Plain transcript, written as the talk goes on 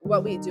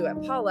what we do at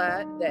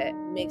Paula that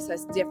makes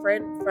us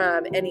different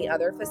from any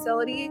other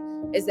facility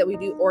is that we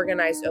do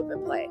organized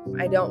open play.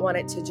 I don't want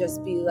it to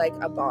just be like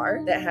a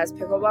bar that has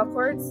pickleball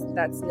courts.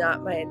 That's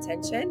not my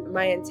intention.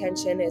 My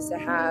intention is to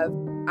have,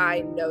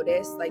 I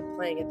notice, like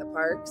playing at the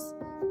parks,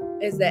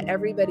 is that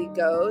everybody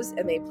goes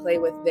and they play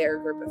with their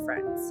group of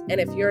friends.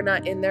 And if you're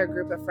not in their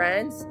group of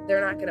friends,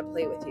 they're not going to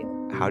play with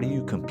you. How do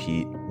you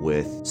compete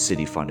with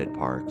city-funded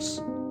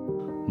parks?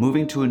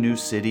 Moving to a new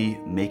city,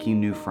 making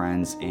new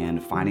friends,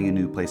 and finding a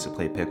new place to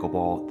play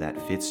pickleball that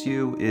fits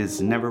you is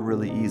never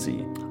really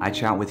easy. I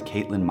chat with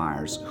Caitlin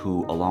Myers,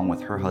 who, along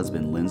with her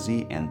husband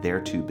Lindsay and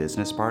their 2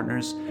 business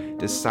partners,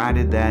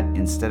 decided that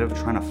instead of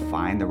trying to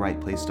find the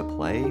right place to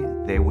play,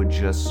 they would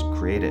just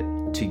create it.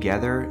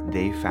 Together,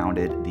 they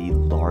founded the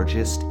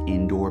largest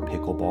indoor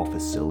pickleball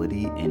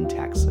facility in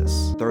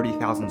Texas.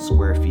 30,000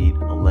 square feet,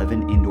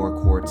 11 indoor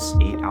courts,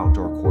 8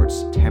 outdoor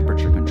courts,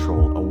 temperature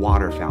control, a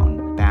water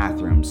fountain,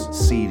 bathrooms,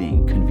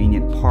 seating,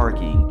 convenient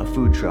parking, a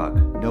food truck,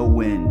 no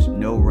wind,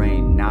 no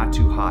rain, not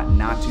too hot,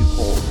 not too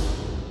cold.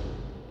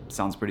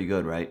 Sounds pretty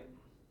good, right?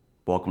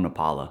 Welcome to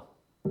Paula.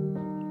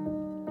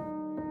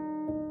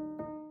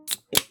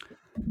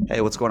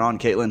 Hey, what's going on,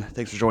 Caitlin?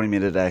 Thanks for joining me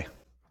today.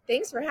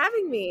 Thanks for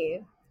having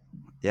me.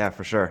 Yeah,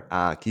 for sure.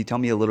 Can you tell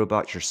me a little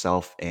about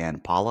yourself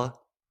and Paula?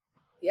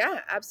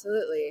 Yeah,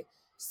 absolutely.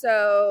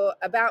 So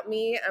about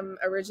me, I'm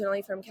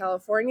originally from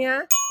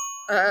California.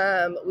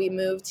 We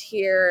moved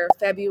here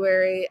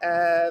February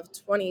of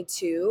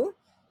 22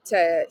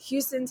 to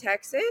Houston,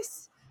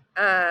 Texas.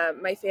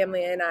 My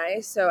family and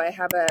I. So I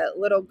have a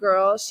little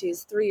girl.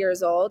 She's 3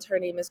 years old. Her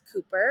name is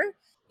Cooper.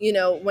 You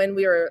know, when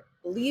we were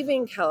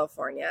leaving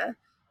California,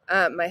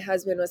 my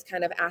husband was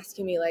kind of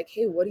asking me like,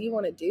 hey, what do you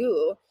want to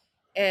do?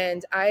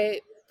 And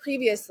I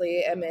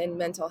previously am in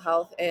mental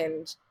health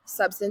and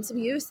substance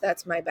abuse.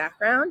 That's my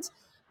background.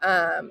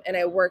 And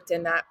I worked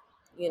in that,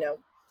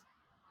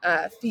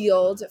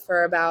 field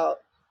for about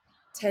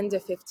 10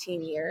 to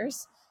 15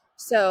 years.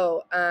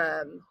 So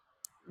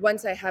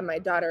once I had my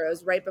daughter, it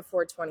was right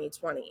before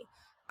 2020.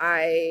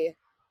 I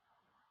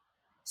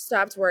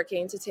stopped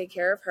working to take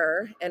care of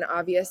her. And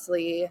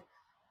obviously,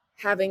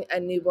 having a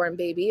newborn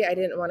baby, I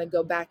didn't want to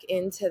go back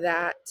into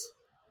that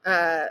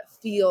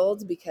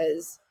field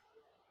because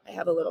I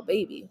have a little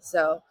baby.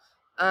 So,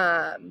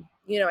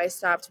 I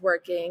stopped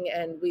working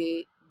and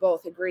we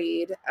both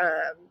agreed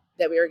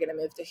that we were going to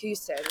move to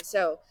Houston.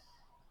 So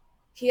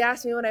he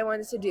asked me what I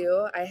wanted to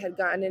do. I had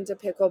gotten into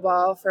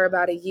pickleball for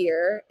about a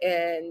year,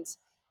 and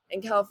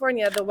in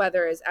California, the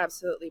weather is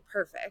absolutely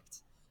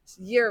perfect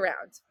year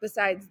round,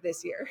 besides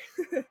this year.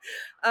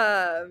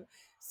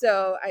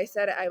 So I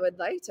said I would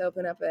like to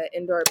open up an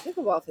indoor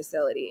pickleball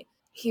facility.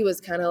 He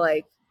was kind of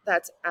like,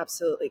 that's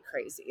absolutely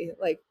crazy.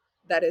 Like,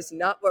 that is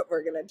not what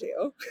we're going to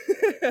do.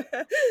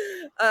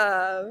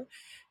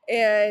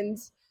 And,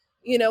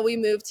 we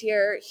moved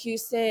here.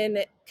 Houston,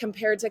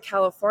 compared to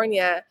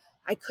California,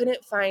 I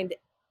couldn't find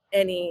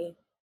any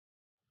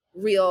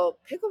real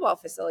pickleball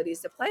facilities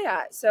to play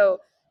at. So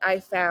I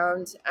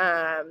found,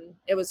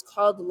 it was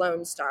called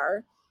Lone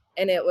Star,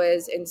 and it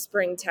was in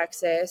Spring,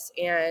 Texas.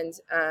 And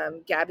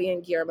Gabby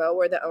and Guillermo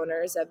were the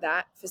owners of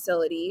that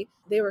facility.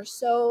 They were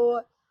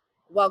so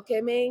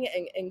welcoming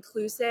and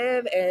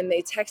inclusive, and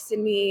they texted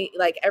me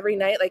like every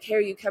night, like, hey,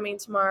 are you coming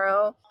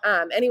tomorrow?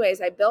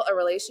 Anyways, I built a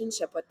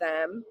relationship with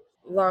them.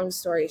 Long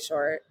story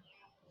short,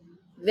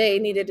 they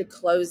needed to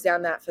close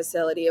down that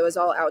facility. It was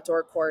all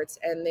outdoor courts,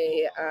 and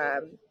they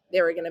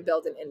were going to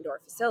build an indoor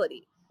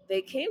facility.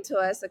 They came to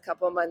us a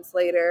couple months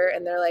later,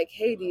 and they're like,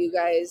 hey, do you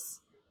guys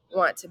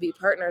want to be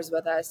partners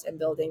with us in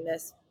building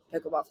this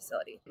pickleball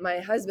facility? My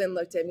husband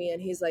looked at me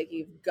and he's like,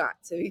 you've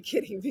got to be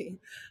kidding me.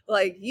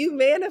 Like, you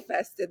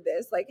manifested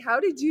this. Like, how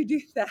did you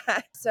do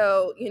that?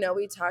 So,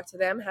 we talked to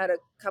them, had a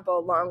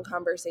couple long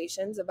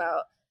conversations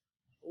about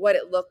what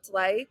it looked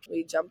like.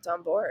 We jumped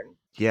on board.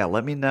 Yeah,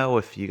 let me know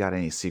if you got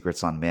any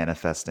secrets on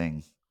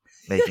manifesting,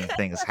 making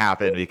things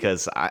happen,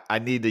 because I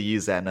need to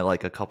use that in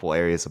like a couple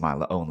areas of my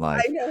own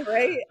life. I know,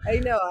 right? I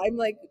know. I'm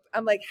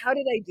like, how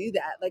did I do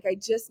that? Like, I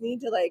just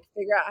need to like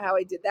figure out how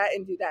I did that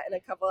and do that in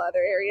a couple other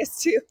areas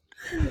too.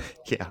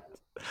 Yeah.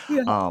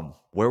 Yeah.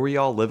 Where were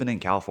y'all living in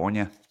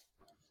California?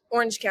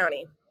 Orange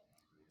County.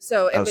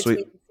 So in between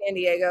Sweet. San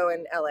Diego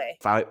and LA.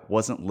 If I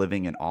wasn't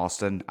living in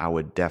Austin, I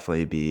would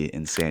definitely be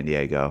in San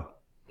Diego.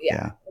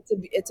 Yeah.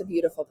 It's a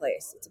beautiful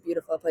place. It's a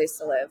beautiful place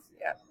to live.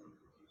 Yeah.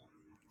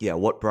 Yeah.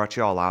 What brought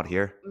y'all out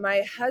here?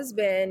 My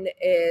husband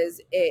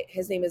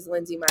his name is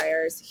Lindsay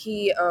Myers.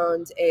 He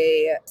owned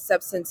a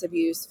substance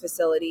abuse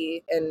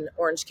facility in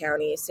Orange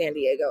County, San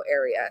Diego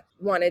area.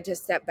 Wanted to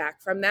step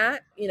back from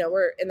that.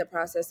 We're in the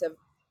process of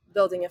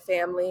building a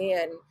family,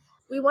 and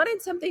we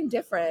wanted something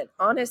different.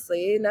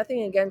 Honestly,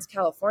 nothing against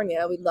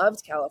California. We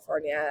loved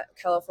California.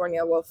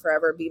 California will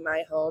forever be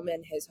my home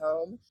and his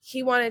home.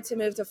 He wanted to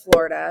move to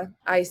Florida.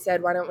 I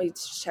said, why don't we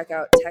check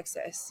out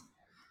Texas?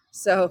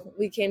 So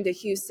we came to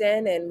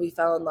Houston and we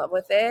fell in love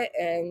with it.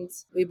 And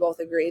we both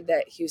agreed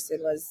that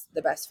Houston was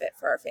the best fit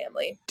for our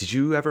family. Did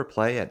you ever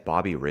play at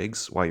Bobby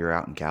Riggs while you were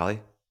out in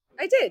Cali?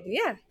 I did,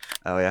 yeah.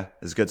 Oh, yeah?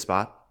 It's a good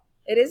spot?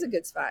 It is a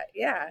good spot.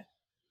 Yeah.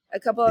 A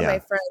couple of my Yeah,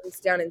 friends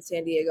down in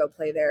San Diego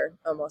play there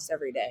almost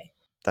every day.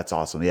 that's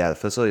awesome. Yeah, the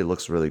facility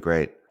looks really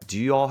great. Do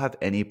you all have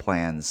any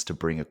plans to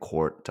bring a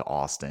court to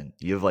Austin?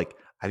 You have like,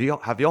 have you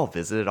all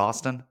visited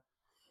Austin?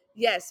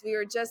 Yes, we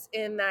were just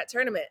in that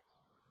tournament.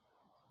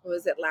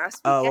 Was it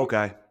last Oh, weekend?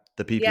 okay.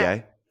 The Yeah.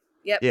 PPA.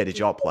 Yep. Yeah, did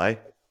y'all play?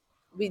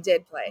 We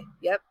did play.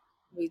 Yep.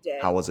 We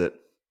How did. was it?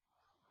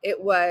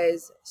 It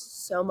was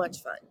so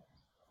much fun.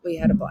 We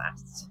had a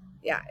blast.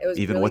 Yeah, it was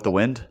Even really with the good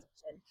wind?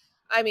 competition.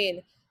 I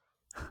mean,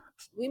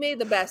 we made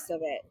the best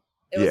of it.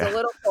 It was a Yeah.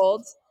 little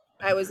cold.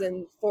 I was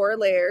in 4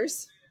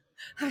 layers.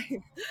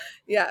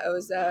 Yeah, it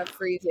was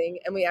freezing.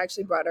 And we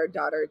actually brought our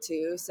daughter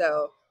too.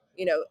 So,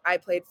 I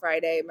played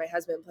Friday, my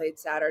husband played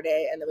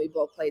Saturday, and then we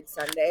both played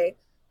Sunday.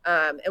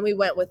 And we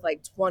went with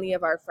like 20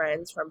 of our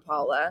friends from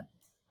Paula.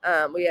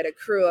 We had a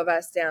crew of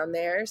us down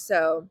there.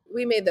 So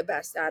we made the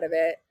best out of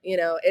it.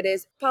 It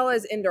is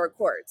Paula's indoor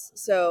courts.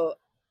 So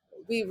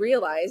we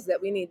realized that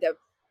we need to,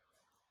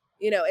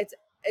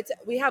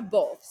 we have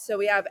both. So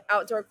we have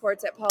outdoor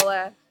courts at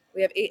Paula.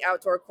 We have 8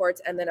 outdoor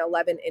courts and then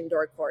 11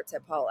 indoor courts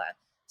at Paula.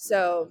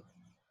 So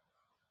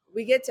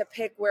we get to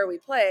pick where we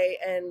play,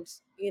 and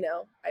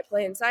I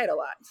play inside a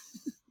lot.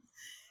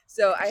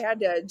 So I had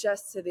to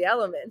adjust to the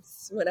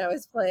elements when I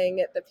was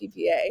playing at the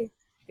PPA.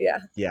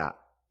 Yeah. Yeah.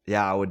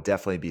 Yeah, I would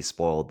definitely be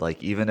spoiled.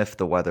 Like even if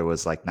the weather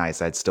was like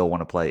nice, I'd still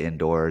want to play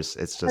indoors.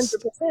 It's just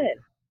 100%.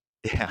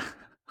 yeah.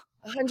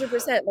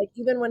 100%. Like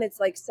even when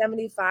it's like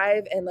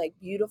 75 and like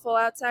beautiful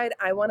outside,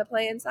 I want to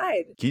play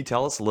inside. Can you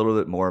tell us a little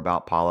bit more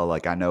about Pala?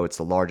 Like I know it's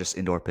the largest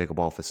indoor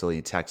pickleball facility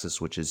in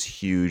Texas, which is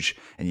huge.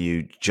 And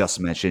you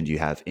just mentioned you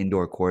have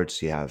indoor courts,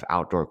 you have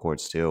outdoor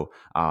courts too.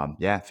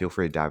 Yeah, feel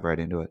free to dive right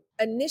into it.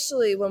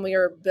 Initially, when we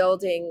were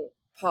building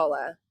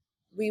Paula,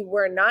 we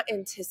were not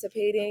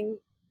anticipating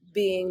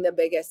being the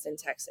biggest in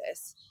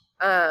Texas.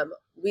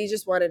 We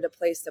just wanted a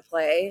place to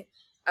play.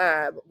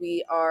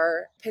 We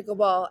are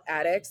pickleball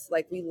addicts.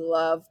 Like we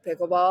love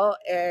pickleball,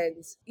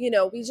 and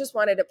we just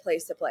wanted a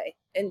place to play.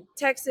 In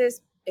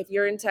Texas, if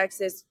you're in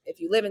Texas, if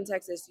you live in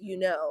Texas, you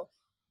know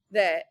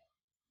that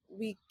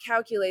we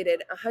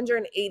calculated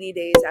 180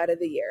 days out of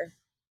the year.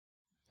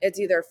 It's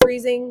either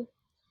freezing,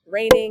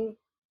 raining,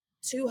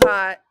 too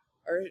hot,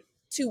 or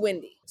too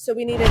windy. So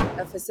we needed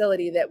a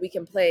facility that we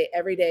can play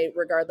every day,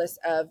 regardless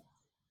of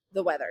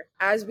the weather.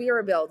 As we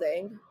were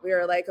building, we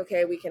were like,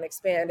 okay, we can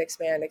expand,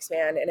 expand,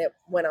 expand. And it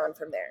went on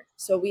from there.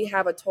 So we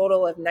have a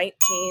total of 19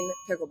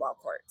 pickleball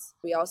courts.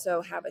 We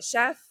also have a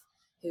chef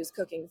who's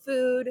cooking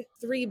food,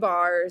 3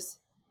 bars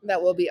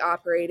that will be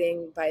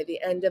operating by the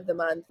end of the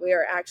month. We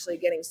are actually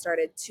getting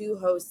started to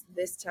host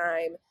this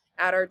time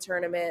at our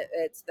tournament.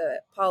 It's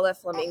the Paula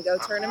Flamingo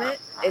tournament.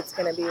 It's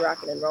going to be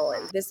rocking and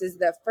rolling. This is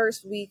the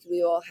first week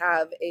we will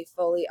have a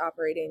fully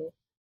operating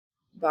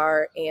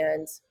bar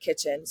and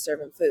kitchen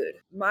serving food.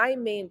 My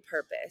main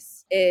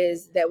purpose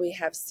is that we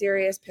have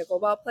serious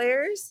pickleball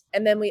players,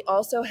 and then we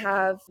also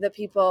have the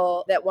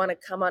people that want to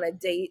come on a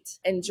date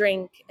and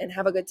drink and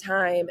have a good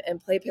time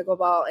and play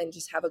pickleball and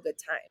just have a good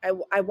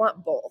time. I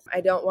want both. I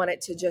don't want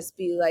it to just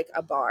be like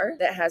a bar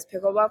that has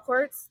pickleball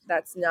courts.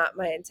 That's not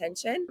my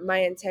intention. My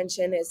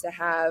intention is to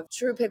have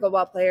true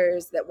pickleball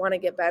players that want to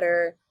get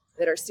better,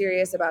 that are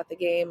serious about the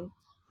game,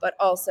 but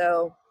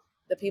also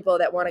the people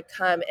that want to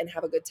come and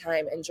have a good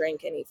time and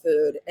drink and eat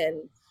food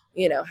and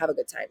have a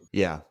good time.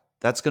 Yeah.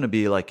 That's going to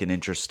be like an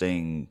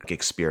interesting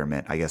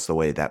experiment, I guess, the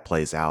way that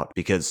plays out.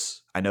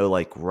 Because I know,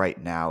 like,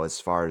 right now, as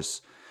far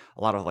as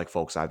a lot of like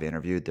folks I've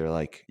interviewed, they're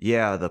like,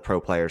 yeah, the pro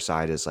player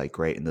side is like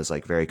great and there's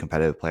like very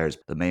competitive players.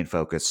 The main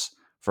focus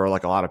for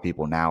like a lot of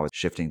people now is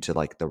shifting to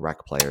like the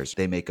rec players.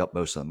 They make up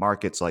most of the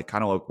markets, like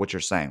kind of like what you're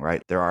saying,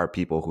 right? There are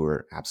people who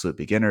are absolute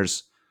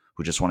beginners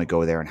who just want to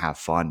go there and have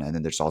fun. And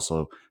then there's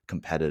also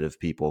competitive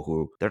people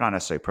who they're not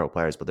necessarily pro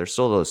players, but they're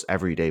still those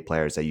everyday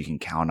players that you can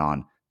count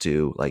on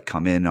to like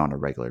come in on a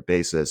regular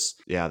basis.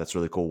 Yeah, that's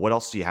really cool. What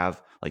else do you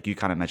have? Like you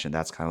kind of mentioned,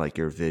 that's kind of like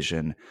your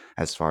vision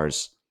as far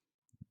as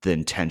the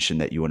intention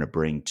that you want to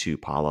bring to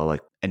Paula.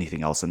 Like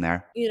anything else in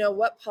there?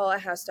 What Paula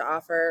has to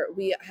offer.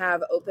 We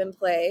have open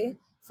play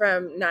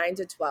from 9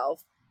 to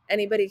 12.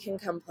 Anybody can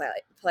come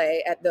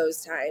play at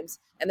those times.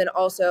 And then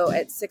also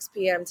at 6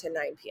 p.m. to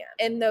 9 p.m.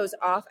 In those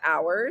off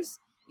hours,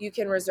 you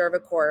can reserve a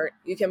court.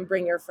 You can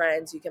bring your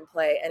friends. You can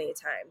play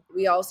anytime.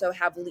 We also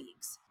have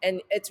leagues,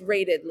 and it's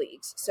rated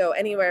leagues. So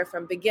anywhere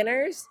from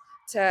beginners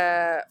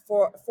to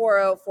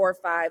 4.0, 4.5,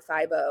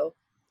 5.0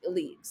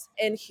 leagues.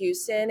 In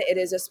Houston, it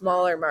is a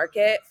smaller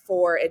market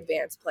for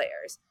advanced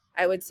players.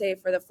 I would say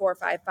for the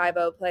 4.5,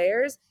 5.0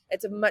 players,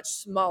 it's a much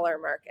smaller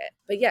market.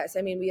 But yes,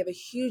 I mean, we have a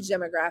huge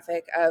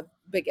demographic of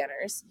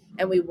beginners,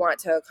 and we want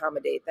to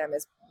accommodate them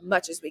as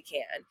much as we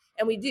can.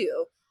 And we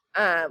do.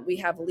 We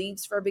have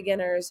leagues for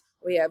beginners,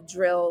 we have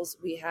drills,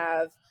 we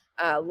have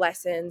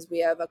lessons, we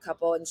have a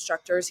couple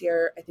instructors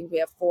here. I think we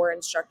have 4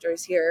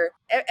 instructors here.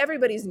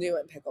 Everybody's new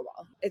in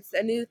pickleball, it's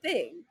a new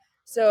thing.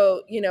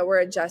 So, we're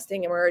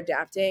adjusting and we're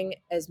adapting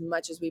as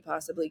much as we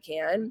possibly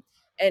can.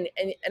 And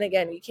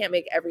again, you can't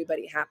make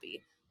everybody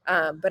happy.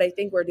 But I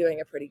think we're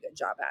doing a pretty good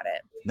job at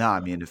it. No, I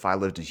mean, if I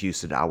lived in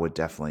Houston, I would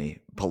definitely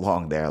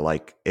belong there.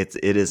 Like it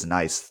is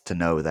nice to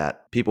know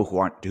that people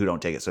who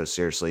don't take it so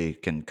seriously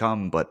can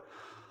come, but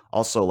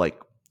also like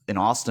in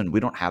Austin, we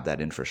don't have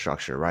that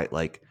infrastructure, right?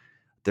 Like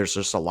there's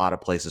just a lot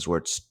of places where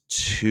it's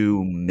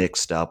too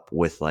mixed up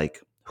with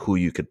like who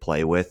you could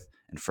play with.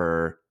 And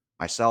for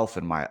myself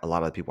and my a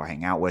lot of the people I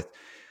hang out with,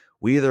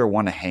 we either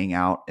want to hang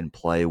out and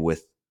play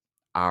with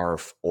our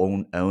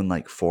own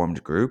like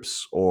formed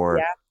groups, or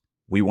Yeah,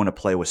 we want to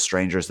play with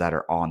strangers that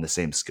are on the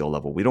same skill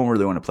level. We don't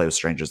really want to play with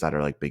strangers that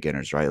are like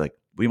beginners, right? Like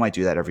we might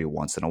do that every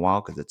once in a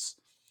while because it's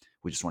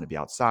we just want to be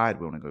outside.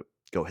 We want to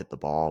go hit the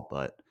ball,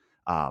 but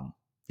um,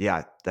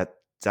 yeah, that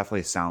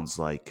definitely sounds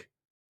like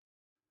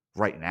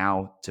right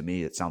now to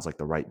me it sounds like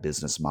the right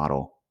business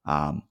model.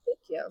 thank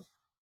you.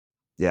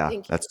 Yeah,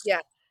 Thank you. that's Yeah.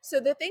 So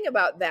the thing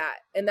about that,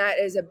 and that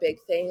is a big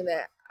thing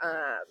that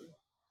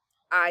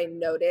I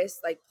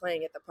noticed, like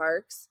playing at the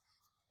parks,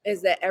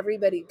 is that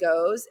everybody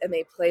goes and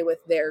they play with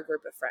their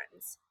group of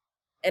friends.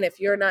 And if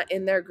you're not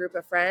in their group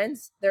of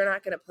friends, they're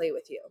not going to play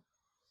with you.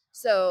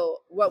 So,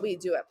 what we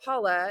do at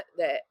Paula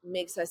that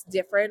makes us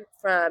different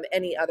from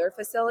any other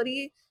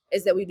facility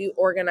is that we do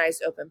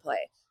organized open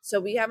play. So,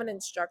 we have an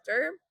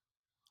instructor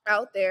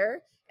out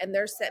there and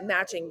they're set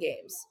matching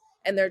games.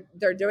 And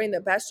they're doing the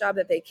best job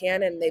that they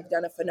can, and they've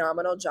done a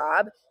phenomenal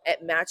job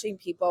at matching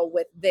people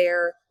with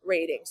their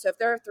rating. So if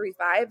they're a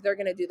 3.5, they're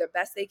going to do the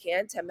best they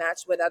can to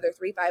match with other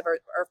 3.5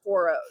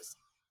 or 4.0s.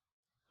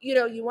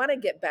 You want to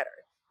get better.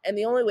 And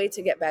the only way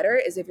to get better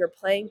is if you're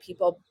playing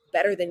people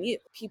better than you.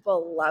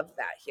 People love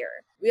that here.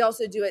 We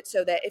also do it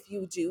so that if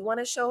you do want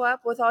to show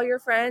up with all your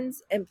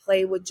friends and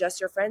play with just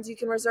your friends, you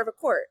can reserve a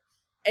court.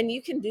 And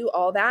you can do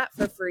all that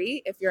for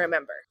free if you're a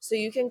member. So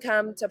you can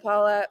come to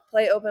Paula,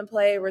 play open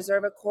play,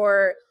 reserve a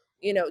court,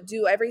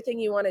 do everything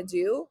you want to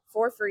do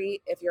for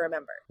free if you're a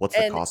member. what's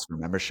the And cost for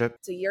membership?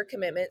 it's a year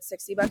commitment,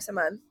 $60 a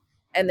month,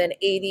 and then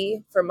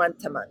 80 for month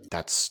to month.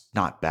 That's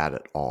not bad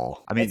at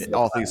all. I mean, It's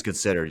all things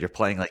considered, you're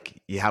playing like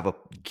you have a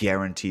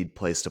guaranteed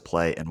place to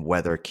play and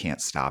weather can't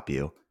stop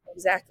you.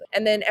 Exactly.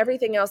 And then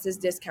everything else is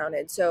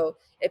discounted. So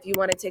if you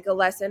want to take a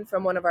lesson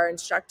from one of our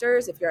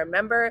instructors, if you're a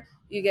member,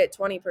 you get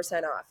 20%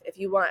 off. If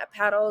you want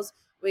paddles,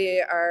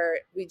 we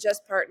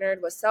just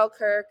partnered with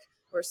Selkirk.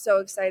 We're so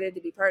excited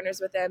to be partners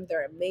with them.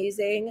 They're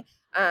amazing.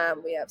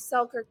 We have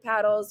Selkirk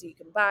paddles you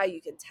can buy,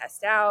 you can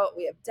test out.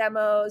 We have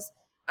demos.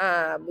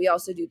 We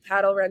also do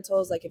paddle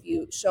rentals. Like if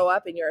you show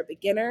up and you're a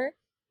beginner,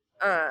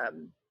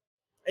 um,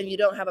 and you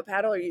don't have a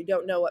paddle or you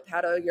don't know what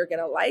paddle you're going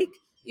to like,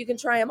 you can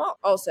try them all.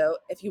 Also,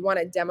 if you want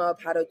to demo a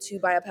paddle to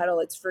buy a paddle,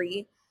 it's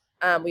free.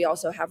 We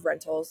also have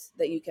rentals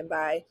that you can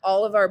buy.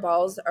 All of our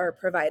balls are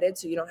provided,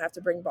 so you don't have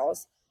to bring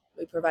balls.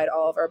 We provide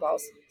all of our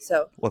balls.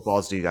 So What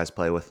balls do you guys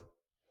play with?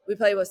 we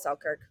play with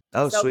Selkirk.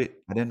 Oh, Selkirk, sweet.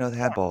 I didn't know they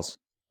had balls.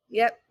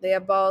 yep, they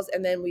have balls.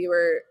 And then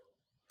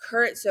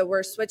so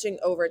we're switching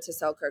over to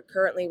Selkirk.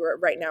 Currently,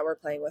 right now we're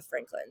playing with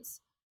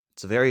Franklin's.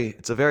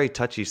 It's a very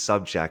touchy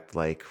subject.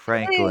 Like It is.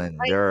 Franklin,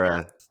 they're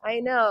a I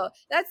know.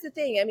 That's the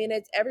thing. I mean,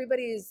 it's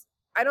everybody's.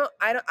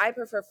 I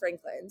prefer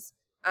Franklin's.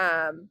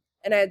 And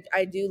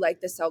I do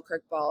like the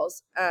Selkirk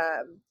balls.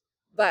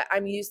 But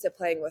I'm used to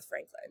playing with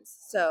Franklin's.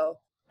 So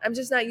I'm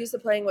just not used to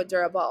playing with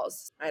Dura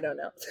balls. I don't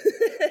know.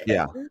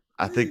 yeah.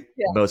 I think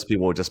Yeah, most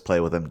people would just play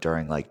with them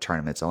during like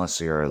tournaments, unless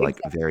you're like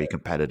very exactly.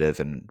 competitive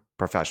and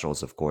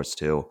professionals, of course,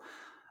 too.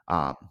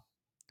 Um,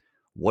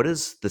 what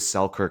does the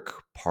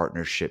Selkirk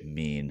partnership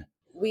mean?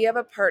 We have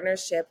a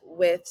partnership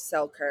with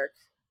Selkirk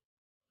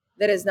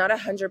that is not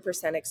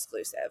 100%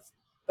 exclusive,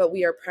 but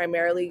we are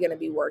primarily going to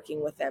be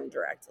working with them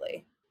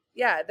directly.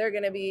 Yeah, they're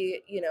going to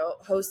be,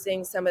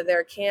 hosting some of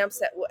their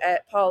camps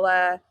at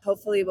Paula.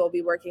 Hopefully, we'll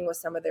be working with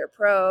some of their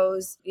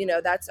pros.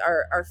 That's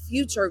our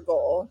future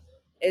goal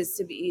is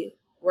to be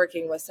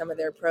working with some of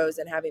their pros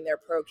and having their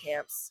pro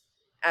camps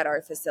at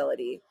our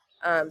facility.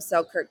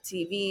 Selkirk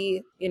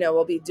TV,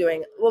 we'll be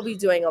doing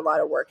a lot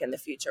of work in the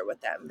future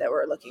with them that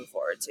we're looking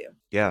forward to.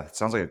 Yeah, it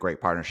sounds like a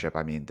great partnership.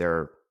 I mean,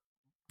 they're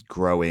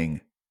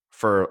growing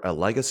for a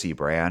legacy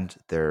brand.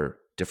 They're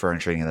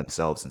differentiating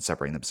themselves and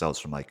separating themselves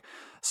from like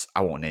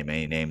I won't name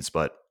any names,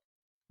 but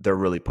they're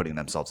really putting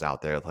themselves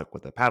out there, like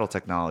with the paddle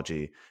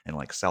technology and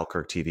like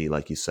Selkirk TV,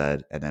 like you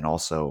said, and then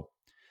also,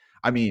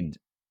 I mean,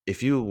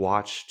 if you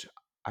watched,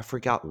 I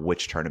forgot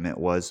which tournament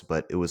it was,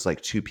 but it was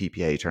like two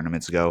PPA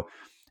tournaments ago,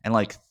 and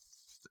like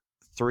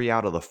three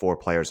out of the four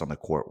players on the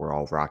court were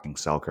all rocking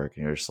Selkirk,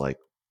 and you're just like,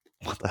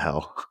 what the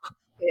hell?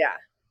 Yeah,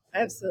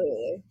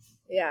 absolutely.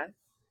 Yeah.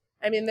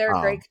 I mean, they're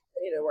a great Um,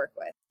 company to work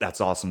with.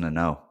 That's awesome to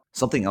know.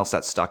 Something else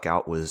that stuck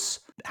out was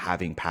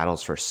having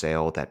paddles for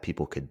sale that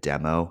people could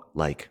demo.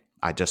 Like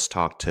I just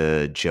talked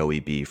to Joey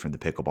B from the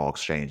Pickleball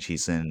Exchange.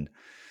 He's in,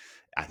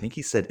 I think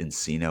he said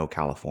Encino,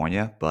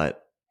 California,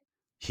 but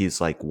he's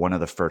like one of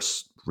the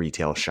first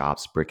retail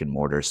shops, brick and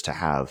mortars, to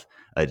have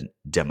a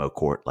demo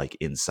court like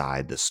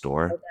inside the Oh,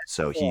 store. that's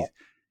So he cool.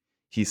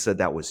 he said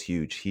that was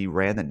huge. He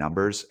ran the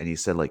numbers and he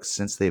said like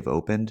since they've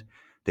opened,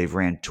 they've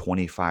ran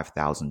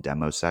 25,000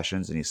 demo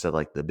sessions, and he said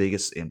like the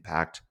biggest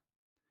impact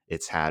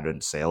it's had in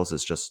sales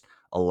is just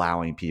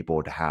allowing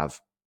people to have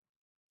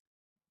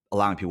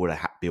allowing people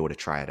to be able to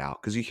try it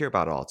out, because you hear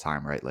about it all the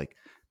time, right? Like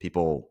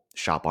people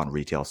shop on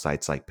retail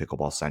sites like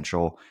Pickleball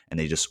Central and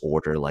they just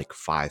order like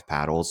 5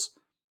 paddles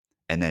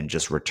and then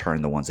just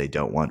return the ones they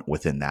don't want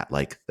within that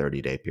like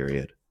 30-day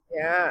period.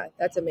 Yeah,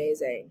 that's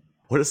amazing.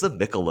 What does the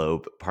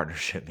Michelob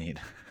partnership mean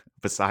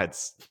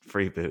besides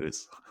free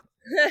booze?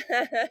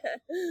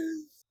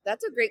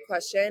 That's a great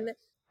question.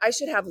 I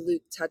should have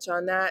Luke touch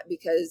on that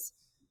because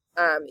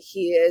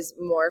he is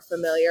more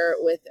familiar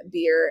with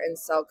beer and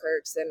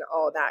Selkirks and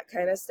all that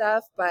kind of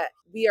stuff. But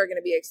we are going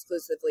to be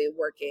exclusively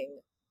working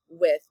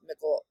with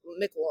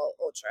Michelob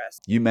Ultras.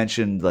 You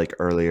mentioned like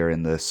earlier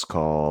in this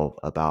call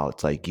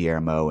about like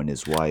Guillermo and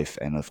his wife,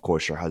 and of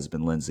course your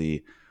husband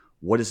Lindsay.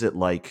 What is it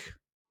like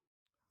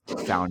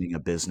founding a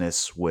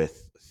business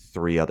with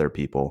 3 other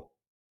people?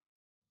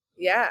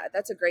 Yeah,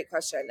 that's a great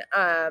question.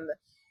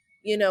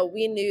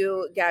 We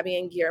knew Gabby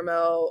and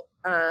Guillermo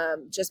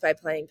just by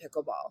playing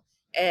pickleball.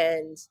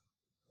 And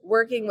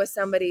working with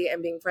somebody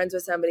and being friends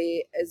with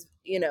somebody is,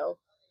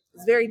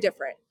 it's very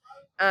different.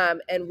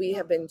 And we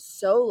have been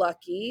so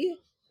lucky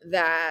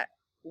that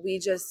we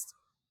just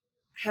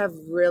have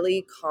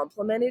really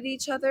complemented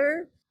each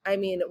other. I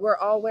mean, we're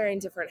all wearing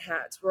different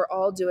hats. We're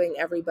all doing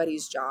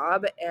everybody's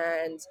job.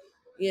 And,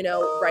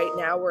 right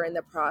now we're in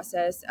the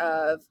process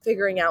of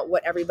figuring out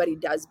what everybody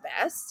does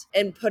best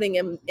and putting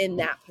them in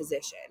that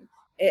position.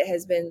 It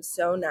has been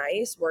so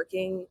nice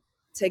working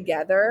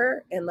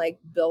together and like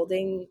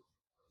building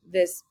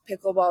this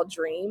pickleball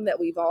dream that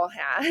we've all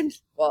had.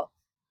 Well,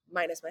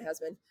 minus my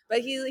husband, but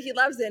he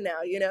loves it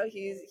now.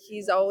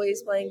 He's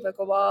always playing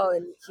pickleball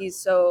and he's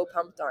so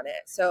pumped on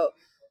it. So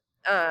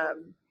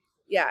um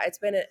yeah, it's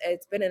been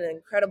an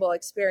incredible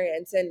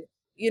experience. And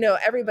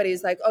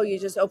everybody's like, oh, you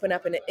just open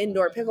up an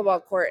indoor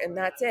pickleball court and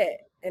that's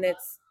it. And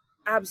it's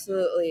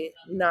absolutely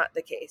not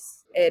the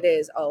case. It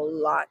is a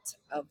lot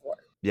of work.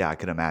 Yeah, I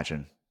can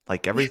imagine.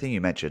 Like everything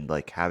you mentioned,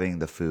 like having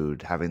the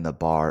food, having the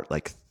bar,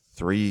 like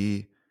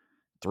three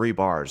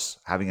bars,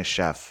 having a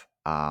chef,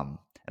 and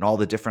all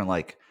the different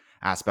like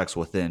aspects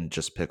within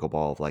just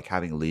pickleball of like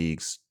having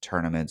leagues,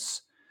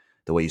 tournaments,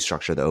 the way you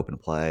structure the open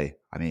play.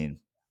 I mean,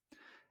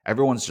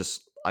 everyone's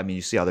just I mean,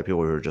 you see other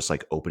people who are just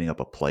like opening up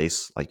a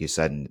place, like you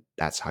said, and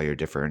that's how you're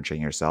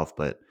differentiating yourself.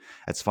 But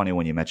it's funny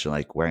when you mention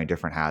like wearing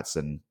different hats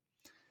and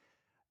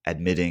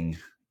admitting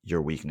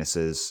your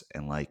weaknesses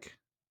and like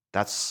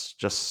that's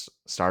just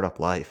startup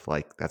life.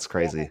 Like that's Yeah.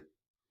 crazy.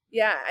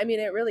 Yeah, I mean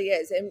it really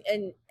is. And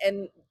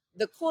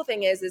the cool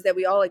thing is that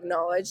we all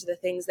acknowledge the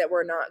things that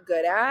we're not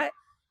good at,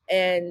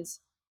 and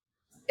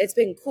it's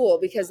been cool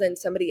because then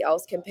somebody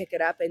else can pick it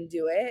up and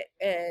do it.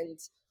 And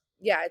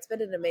yeah, it's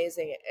been an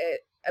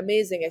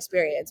amazing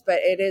experience, but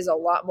it is a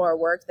lot more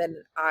work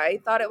than I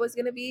thought it was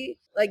going to be.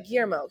 Like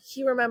Guillermo,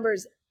 he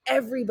remembers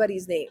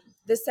everybody's name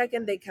the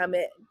second they come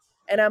in.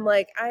 And I'm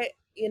like, I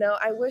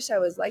wish I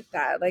was like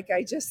that. Like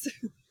I just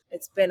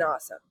it's been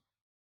awesome.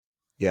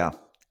 Yeah.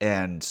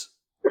 And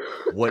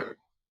what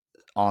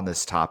on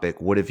this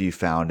topic, what have you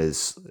found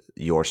is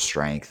your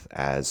strength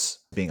as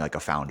being like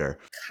a founder?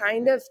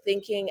 Kind of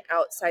thinking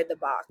outside the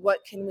box.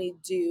 What can we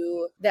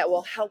do that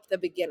will help the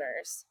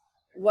beginners?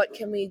 What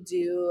can we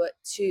do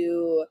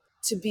to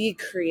be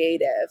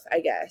creative,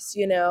 I guess,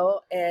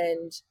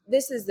 And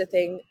this is the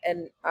thing,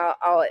 and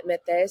I'll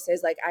admit this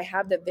is like I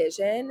have the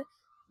vision,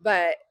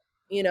 but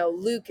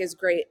Luke is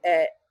great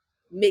at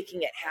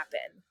making it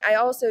happen. I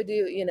also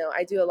do,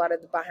 I do a lot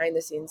of the behind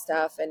the scenes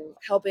stuff and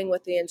helping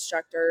with the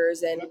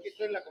instructors and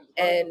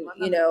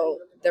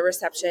the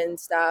reception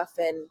stuff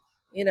and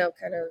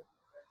kind of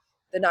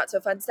the not so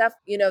fun stuff,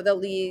 the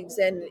leagues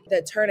and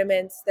the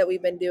tournaments that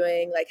we've been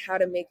doing, like how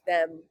to make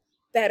them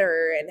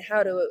better and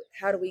how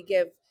do we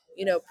give,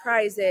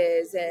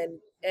 prizes and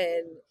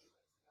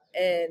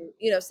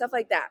stuff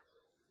like that.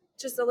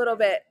 Just a little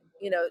bit,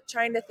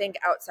 trying to think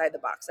outside the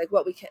box, like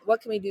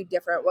what can we do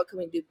different? What can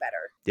we do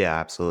better? Yeah,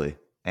 absolutely.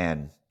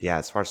 And yeah,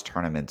 as far as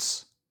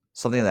tournaments,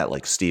 something that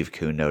like Steve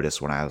Kuhn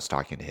noticed when I was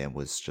talking to him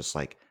was just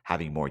like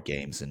having more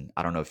games. And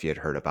I don't know if you had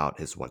heard about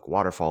his like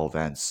waterfall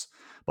events,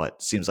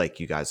 but seems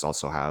like you guys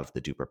also have the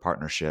Duper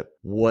partnership.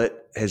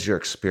 What has your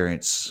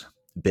experience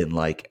been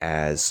like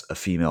as a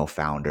female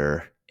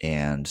founder,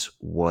 and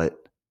what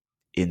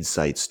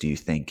insights do you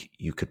think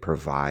you could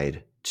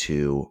provide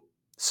to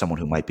someone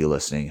who might be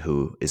listening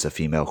who is a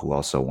female who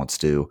also wants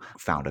to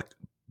found a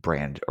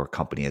brand or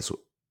company as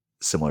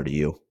similar to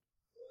you?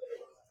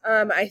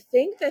 I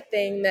think the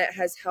thing that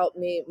has helped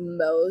me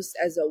most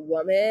as a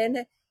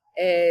woman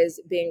is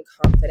being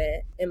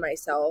confident in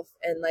myself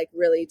and like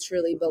really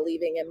truly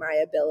believing in my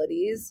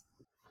abilities.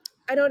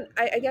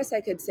 I guess I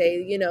could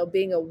say,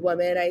 being a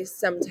woman, I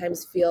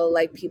sometimes feel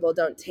like people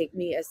don't take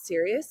me as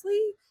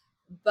seriously,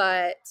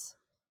 but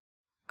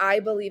I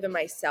believe in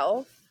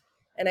myself.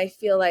 And I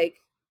feel like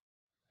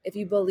if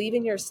you believe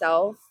in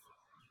yourself,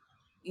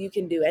 you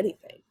can do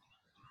anything.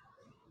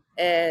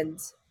 And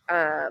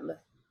um,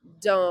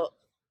 don't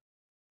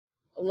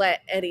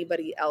let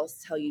anybody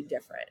else tell you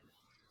different.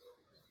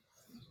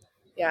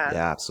 Yeah.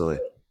 Yeah,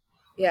 absolutely.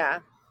 Yeah.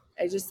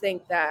 I just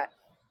think that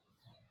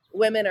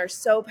women are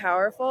so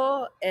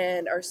powerful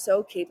and are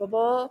so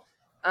capable.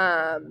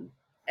 Um,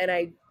 and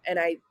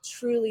I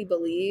truly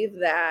believe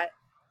that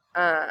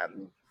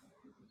um,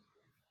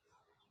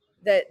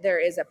 that there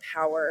is a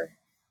power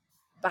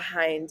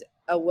behind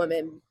a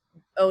woman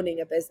owning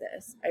a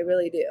business. I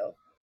really do.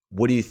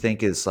 What do you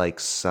think is like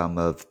some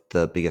of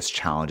the biggest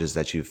challenges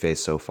that you've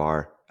faced so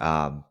far?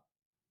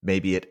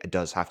 Maybe it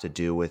does have to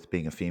do with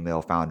being a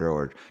female founder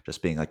or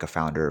just being like a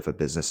founder of a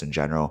business in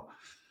general.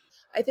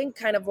 I think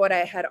kind of what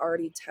I had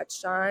already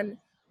touched on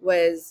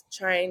was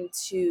trying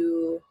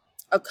to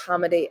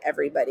accommodate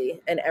everybody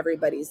and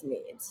everybody's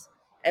needs.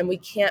 And we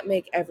can't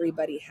make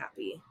everybody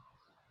happy.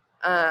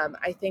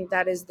 I think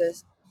that is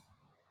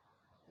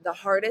the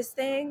hardest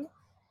thing,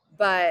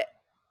 but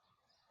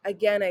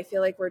again, I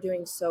feel like we're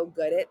doing so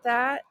good at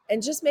that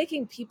and just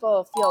making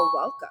people feel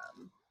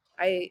welcome.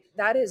 I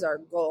That is our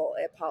goal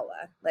at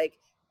Paula. Like,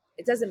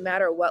 it doesn't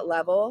matter what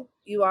level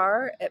you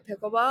are at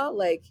pickleball,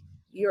 like,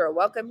 you are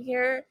welcome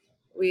here.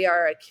 We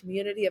are a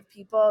community of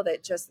people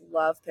that just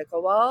love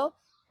pickleball,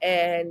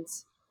 and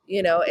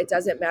it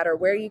doesn't matter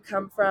where you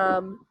come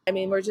from. I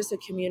mean, we're just a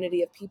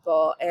community of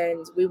people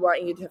and we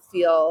want you to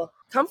feel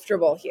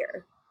comfortable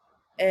here.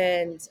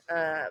 And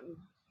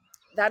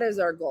that is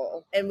our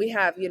goal. And we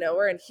have,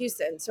 we're in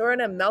Houston, so we're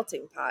in a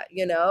melting pot.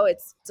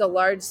 It's a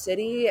large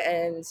city,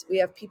 and we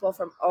have people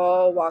from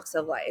all walks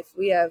of life.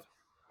 We have,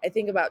 I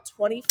think, about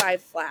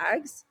 25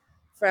 flags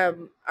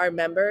from our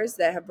members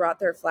that have brought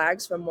their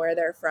flags from where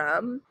they're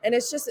from, and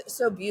it's just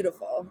so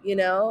beautiful.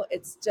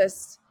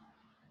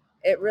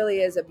 It really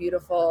is a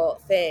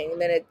beautiful thing.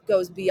 And then it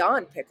goes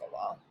beyond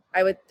pickleball.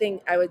 I would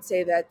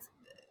say that,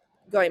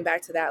 going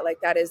back to that, like,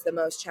 that is the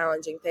most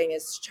challenging thing,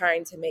 is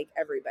trying to make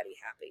everybody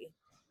happy.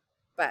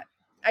 But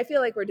I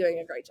feel like we're doing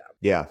a great job.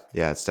 Yeah,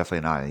 yeah, it's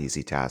definitely not an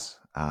easy task.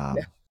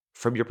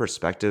 From your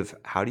perspective,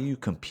 how do you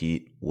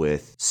compete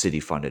with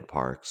city funded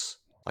parks?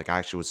 Like, I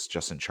actually was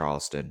just in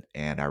Charleston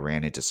and I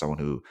ran into someone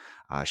who,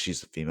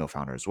 she's a female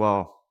founder as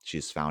well.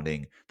 She's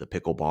founding the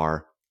Pickle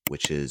Bar,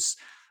 which is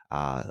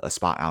a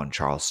spot out in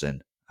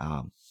Charleston,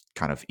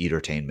 kind of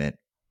entertainment,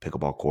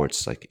 pickleball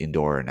courts, like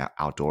indoor and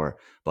outdoor.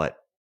 But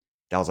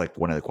that was like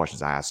one of the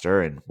questions I asked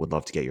her and would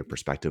love to get your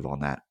perspective on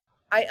that.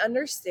 I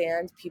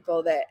understand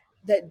people that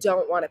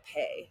don't want to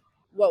pay.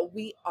 What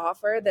we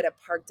offer that a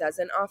park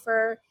doesn't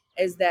offer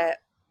is that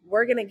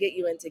we're going to get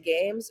you into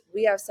games.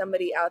 We have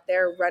somebody out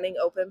there running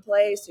open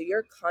play, so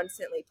you're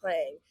constantly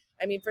playing.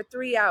 I mean, for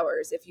 3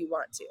 hours if you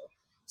want to.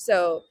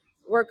 So,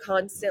 we're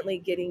constantly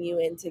getting you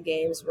into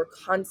games. We're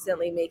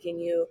constantly making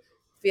you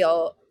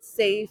feel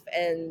safe,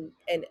 and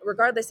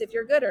regardless if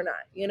you're good or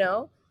not,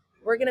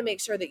 we're going to make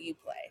sure that you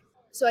play.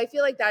 So I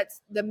feel like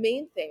that's the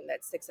main thing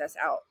that sticks us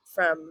out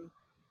from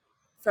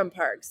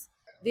parks.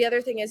 The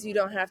other thing is, you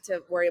don't have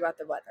to worry about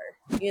the weather.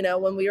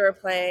 When we were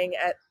playing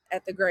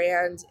at the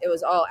Grand, it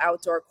was all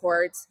outdoor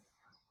courts.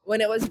 When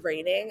it was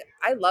raining,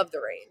 I love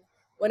the rain.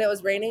 When it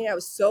was raining, I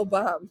was so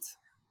bummed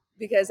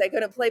because I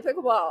couldn't play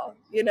pickleball.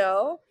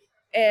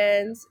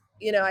 And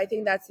I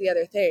think that's the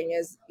other thing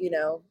is,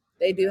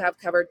 they do have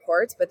covered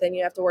courts, but then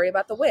you have to worry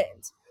about the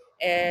wind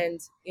and,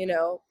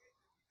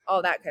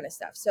 all that kind of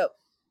stuff. So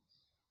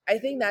I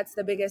think that's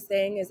the biggest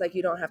thing, is like,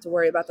 you don't have to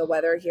worry about the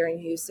weather here in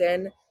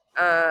Houston.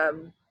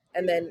 And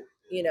then,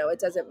 it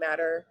doesn't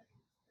matter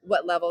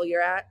what level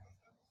you're at.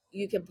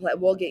 You can play,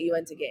 we'll get you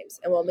into games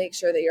and we'll make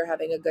sure that you're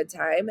having a good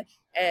time.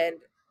 And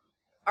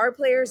our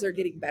players are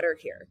getting better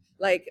here.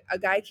 Like, a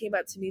guy came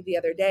up to me the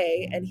other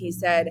day and he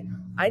said,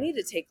 I need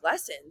to take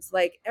lessons.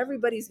 Like,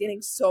 everybody's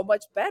getting so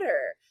much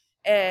better.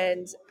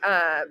 And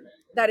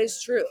that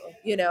is true,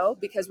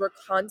 because we're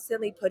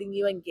constantly putting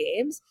you in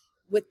games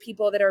with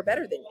people that are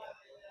better than you,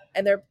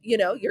 and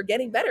you're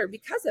getting better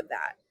because of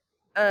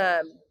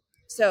that.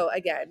 So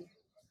again,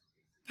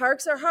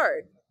 parks are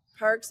hard.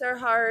 Parks are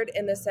hard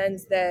in the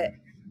sense that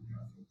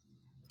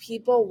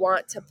people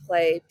want to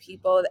play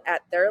people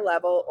at their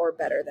level or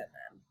better than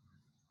them.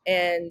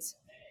 And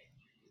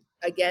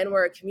again,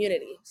 we're a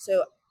community,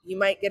 so you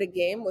might get a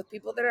game with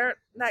people that aren't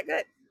that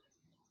good.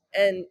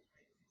 And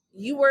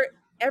you were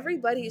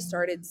everybody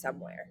started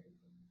somewhere.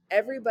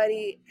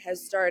 Everybody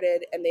has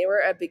started and they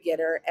were a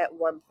beginner at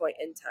one point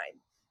in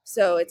time.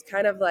 So it's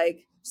kind of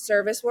like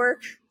service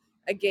work,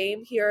 a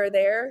game here or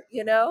there.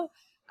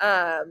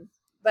 Um,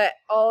 but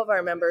all of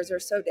our members are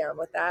so down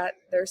with that.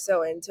 They're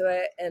so into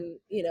it. And,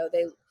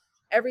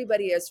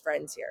 everybody is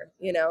friends here.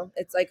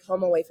 It's like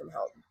home away from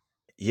home.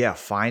 Yeah,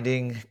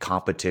 finding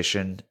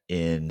competition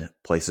in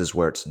places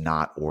where it's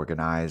not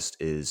organized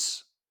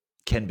is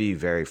can be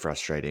very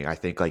frustrating. I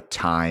think like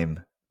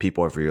time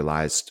people have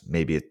realized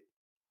maybe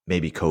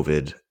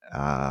COVID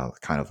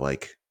kind of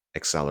like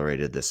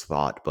accelerated this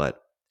thought,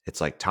 but it's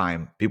like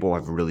time people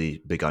have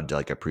really begun to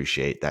like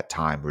appreciate that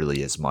time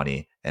really is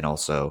money, and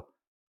also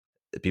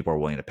people are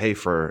willing to pay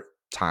for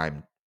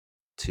time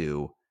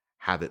to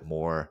have it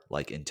more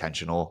like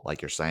intentional,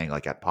 like you're saying,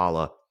 like at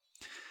Paula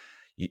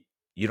you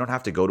you don't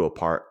have to go to a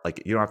part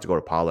like you don't have to go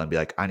to Paula and be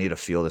like, I need to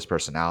feel this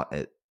person out.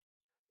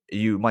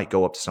 You might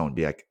go up to someone and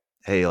be like,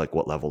 hey, like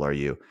what level are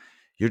you?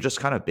 you're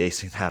just kind of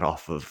basing that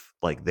off of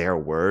like their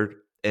word,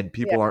 and Yeah,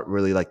 people aren't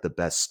really like the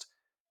best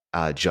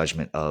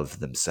judgment of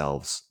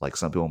themselves. Like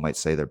some people might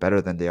say they're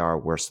better than they are,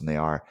 worse than they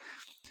are.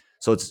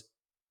 So it's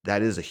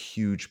that is a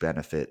huge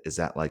benefit. Is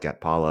that like at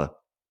Paula,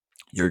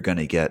 you're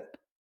gonna get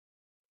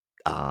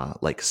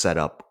like set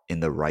up in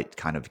the right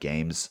kind of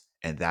games,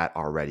 and that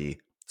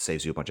already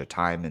saves you a bunch of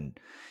time. And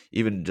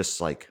even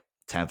just like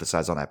to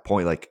emphasize on that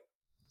point, like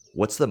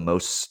what's the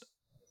most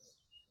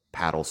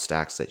paddle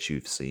stacks that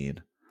you've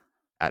seen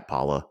at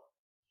Paula?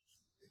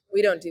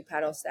 we don't do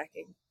paddle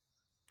stacking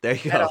There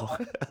you at go. all.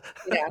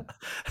 Yeah,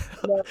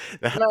 no,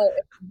 That- no,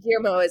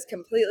 Guillermo is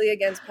completely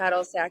against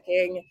paddle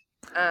stacking.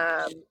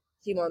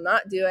 He will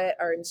not do it.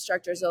 Our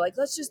instructors are like,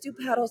 let's just do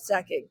paddle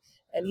stacking.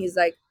 And he's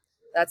like,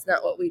 that's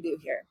not what we do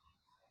here.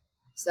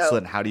 so So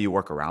then how do you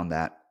work around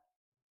that?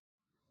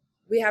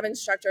 we have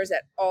instructors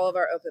at all of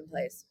our open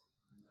plays,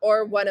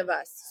 or one of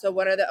us. So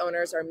one of the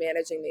owners are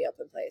managing the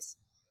open plays.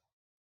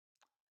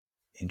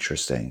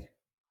 Interesting.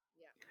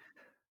 Yeah.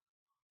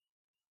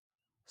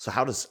 So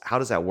how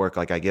does that work?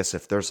 Like I guess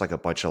if there's like a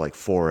bunch of like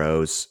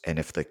 4-0s, and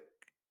if the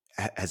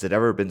has it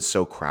ever been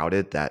so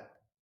crowded that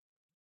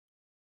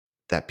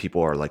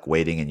people are like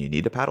waiting and you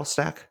need a paddle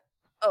stack?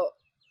 Oh,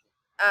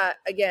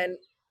 again,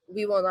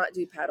 we will not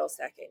do paddle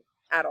stacking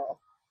at all.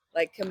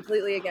 Like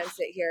completely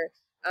against it here.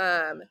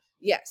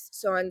 Yes.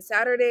 So on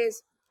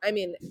Saturdays, I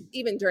mean,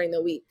 even during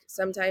the week,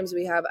 sometimes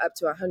we have up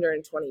to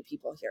 120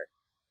 people here.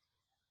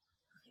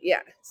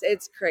 Yeah,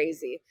 it's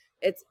crazy.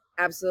 It's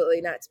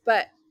absolutely nuts.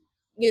 But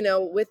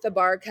with the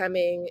bar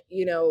coming,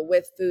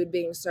 with food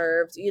being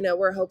served,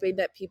 we're hoping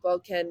that people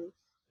can,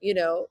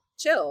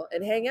 chill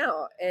and hang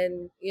out,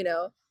 and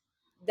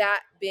that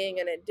being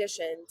an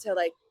addition to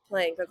like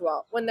playing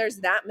pickleball. When there's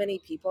that many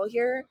people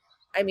here,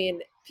 I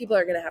mean, people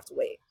are going to have to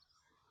wait.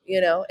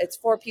 It's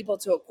 4 people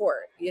to a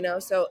court,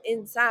 so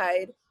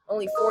inside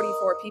only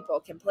 44 people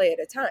can play at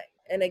a time.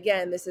 And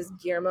again, this is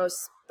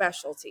Guillermo's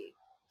specialty.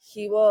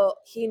 He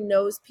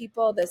knows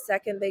people the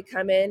second they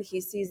come in.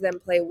 He sees them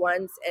play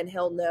once and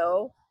he'll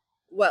know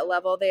what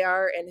level they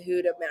are and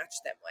who to match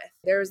them with.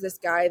 There was this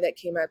guy that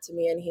came up to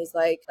me and he's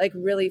like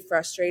really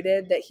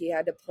frustrated that he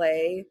had to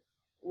play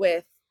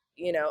with,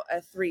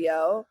 a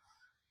 3-0,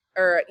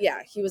 or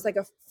yeah, he was like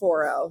a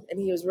 4-0, and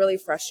he was really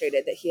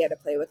frustrated that he had to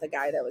play with a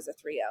guy that was a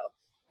 3-0.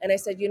 And I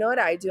said, you know what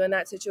I do in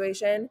that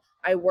situation?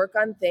 I work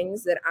on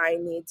things that I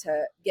need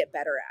to get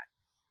better at.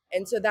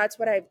 And so that's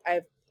what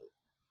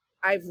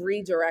I've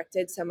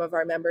redirected some of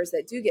our members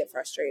that do get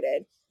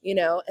frustrated,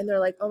 and they're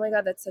like, oh my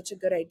God, that's such a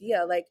good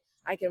idea. Like,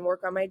 I can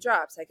work on my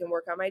drops, I can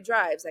work on my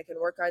drives, I can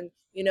work on,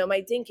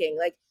 my dinking.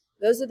 Like,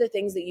 those are the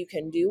things that you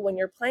can do when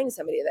you're playing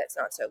somebody that's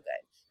not so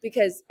good.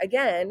 Because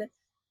again,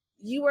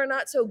 you were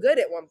not so good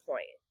at one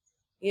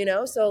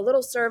point, so a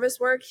little service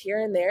work here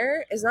and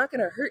there is not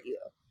going to hurt you.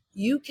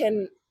 You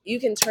can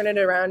turn it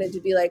around and to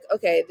be like,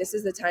 okay, this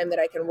is the time that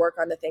I can work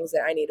on the things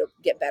that I need to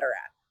get better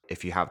at.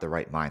 If you have the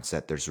right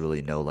mindset, there's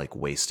really no like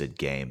wasted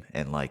game.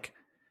 And like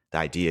the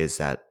idea is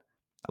that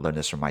I learned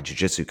this from my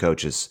jujitsu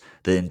coaches.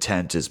 The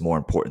intent is more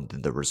important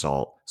than the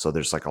result. So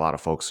there's like a lot of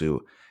folks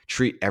who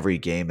treat every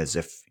game as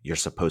if you're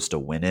supposed to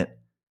win it.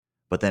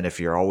 But then if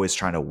you're always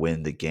trying to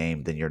win the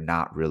game, then you're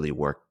not really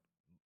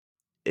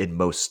in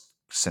most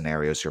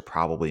scenarios, you're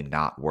probably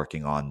not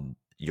working on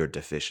your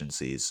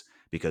deficiencies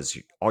because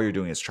all you're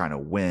doing is trying to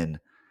win.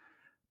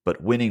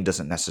 But winning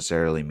doesn't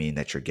necessarily mean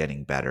that you're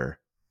getting better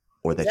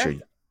or that you're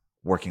Exactly.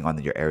 working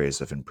on your areas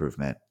of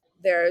improvement.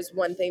 There's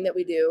one thing that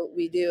we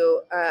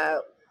do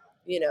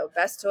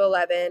best to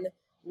 11,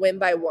 win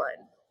by one,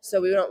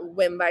 so we don't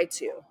win by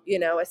two,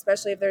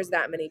 especially if there's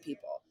that many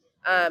people.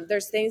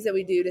 There's things that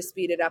we do to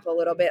speed it up a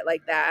little bit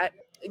like that.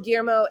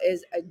 Guillermo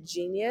is a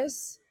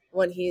genius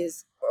when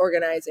he's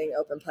organizing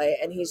open play,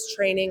 and he's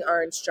training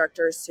our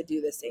instructors to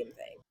do the same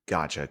thing.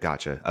 Gotcha,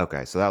 gotcha.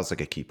 Okay, so that was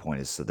like a key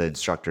point is so the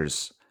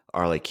instructors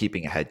are like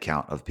keeping a head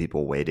count of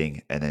people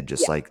waiting and then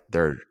just Yeah. like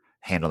they're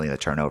handling the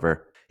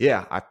turnover.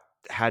 Yeah, I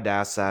had to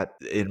ask that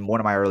in one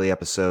of my early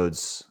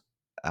episodes.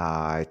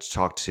 I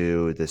talked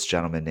to this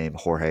gentleman named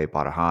Jorge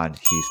Badahan.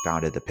 He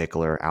founded the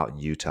Pickler out in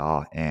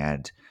Utah,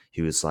 and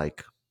he was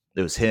like,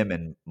 it was him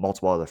and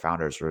multiple other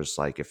founders were just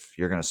like, if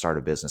you're going to start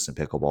a business in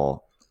pickleball,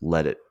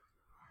 let it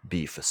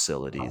be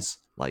facilities.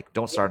 Like,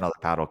 don't Yeah. start another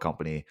paddle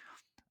company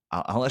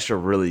unless you're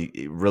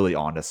really really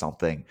onto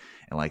something.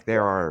 And like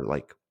there Yeah. are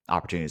like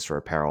opportunities for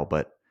apparel,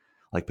 but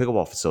like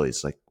pickleball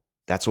facilities, like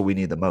that's what we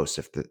need the most.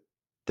 If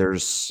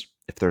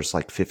there's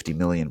like 50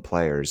 million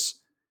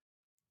players,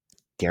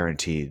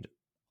 guaranteed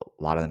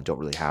a lot of them don't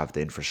really have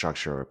the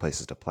infrastructure or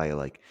places to play.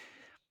 Like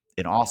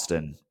in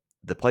Austin,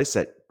 the place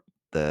that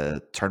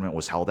the tournament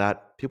was held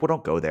at, people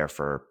don't go there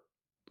for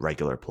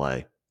regular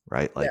play,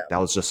 right? No. Like that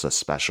was just a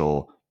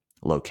special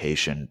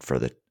location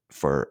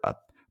for a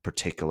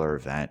particular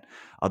event.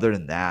 Other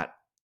than that,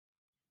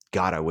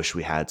 God, I wish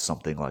we had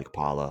something like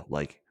Paula.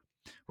 Like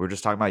we were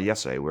just talking about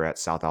yesterday. We were at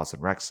South Austin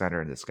Rec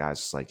Center, and this guy's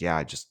just like, "Yeah,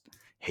 I just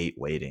hate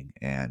waiting,"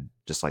 and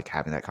just like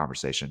having that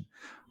conversation.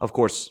 Of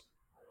course,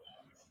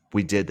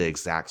 we did the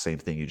exact same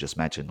thing you just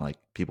mentioned. Like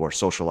people are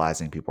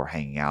socializing, people are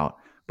hanging out,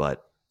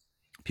 but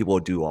people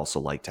do also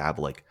like to have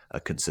like a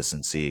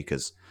consistency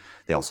because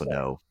they For also sure.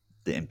 know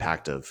the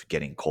impact of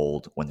getting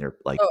cold when they're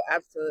like, Oh,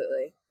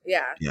 absolutely.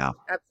 Yeah, yeah,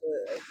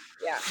 absolutely.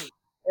 Yeah.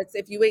 It's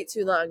if you wait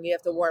too long, you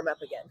have to warm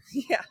up again.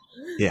 Yeah.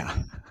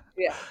 yeah.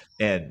 Yeah.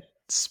 And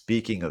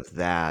speaking of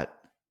that,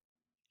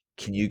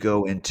 can you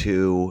go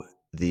into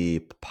the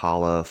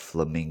Pala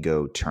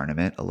Flamingo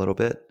tournament a little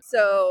bit?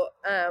 So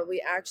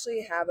we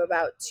actually have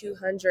about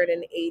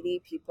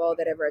 280 people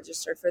that have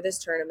registered for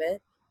this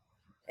tournament.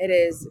 It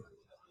is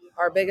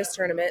our biggest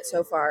tournament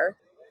so far.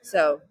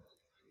 So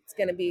it's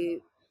going to be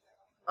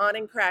on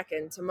and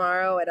cracking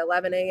tomorrow at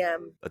 11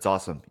 a.m. That's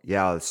awesome.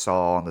 Yeah, I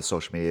saw on the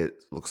social media.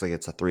 It looks like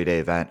it's a 3-day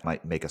event.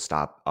 Might make a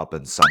stop up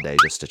on Sunday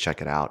just to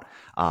check it out.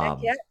 Heck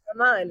yeah,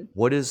 come on.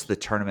 What is the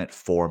tournament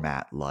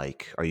format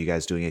like? Are you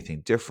guys doing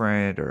anything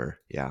different or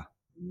yeah?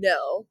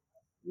 No,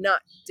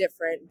 not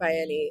different by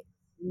any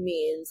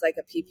means, like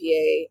a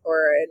PPA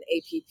or an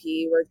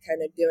APP. We're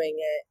kind of doing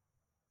it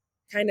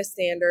kind of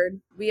standard.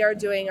 We are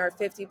doing our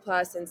 50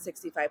 plus and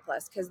 65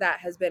 plus because that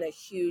has been a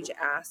huge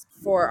ask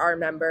for our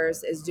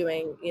members is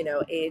doing,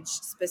 age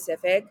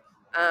specific.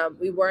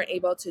 We weren't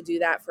able to do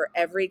that for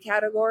every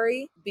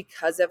category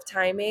because of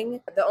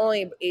timing. The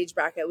only age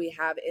bracket we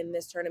have in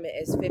this tournament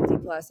is 50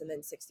 plus and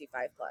then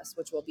 65 plus,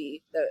 which will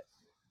be the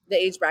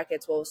age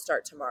brackets will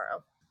start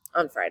tomorrow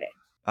on Friday.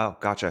 Oh,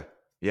 gotcha.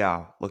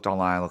 Yeah, looked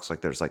online. Looks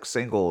like there's like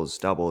singles,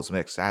 doubles,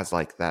 mixed. As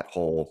like that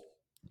whole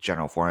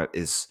general format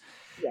is.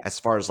 Yeah. As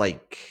far as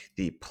like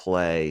the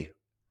play,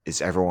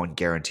 is everyone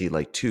guaranteed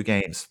like 2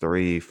 games,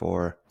 three,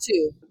 four?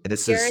 Two. And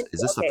this Guarantee.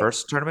 is this the Okay.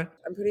 first tournament?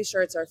 I'm pretty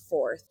sure it's our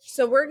fourth.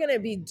 So we're going to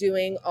be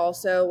doing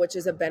also, which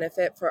is a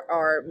benefit for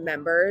our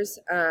members.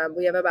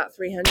 We have about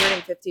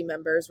 350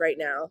 members right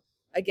now.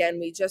 Again,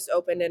 we just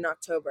opened in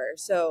October.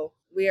 So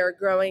we are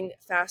growing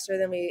faster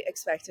than we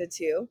expected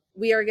to.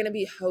 We are going to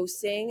be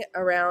hosting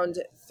around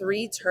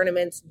 3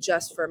 tournaments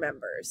just for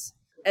members.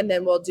 And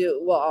then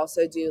we'll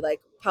also do like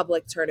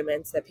public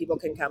tournaments that people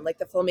can come, like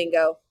the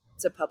Flamingo.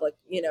 It's a public,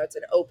 it's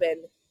an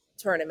open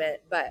tournament,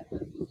 but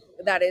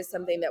that is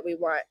something that we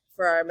want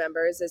for our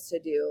members is to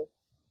do,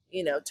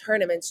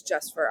 tournaments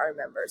just for our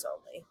members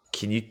only.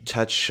 Can you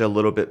touch a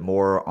little bit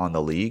more on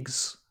the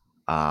leagues?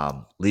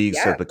 Leagues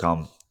Yeah. have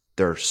become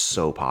they're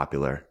so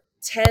popular.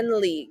 10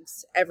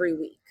 leagues every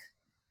week.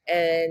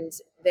 And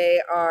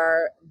they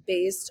are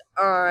based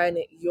on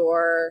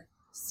your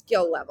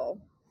skill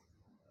level.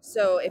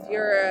 So if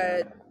you're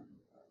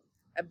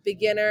a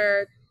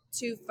beginner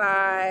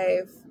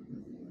 2.5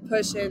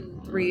 pushing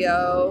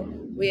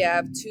 3.0, we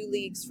have 2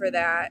 leagues for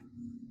that.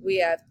 We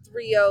have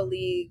 3.0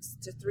 leagues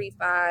to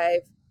 3.5.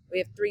 We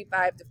have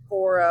 3.5 to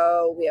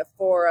 4.0. We have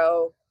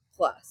 4.0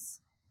 plus.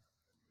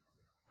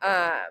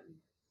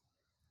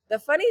 The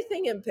funny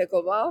thing in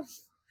pickleball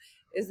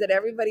is that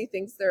everybody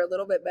thinks they're a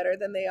little bit better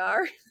than they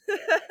are.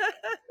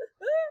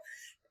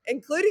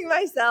 Including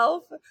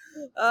myself.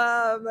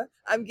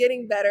 I'm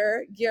getting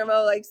better.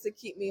 Guillermo likes to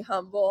keep me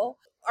humble.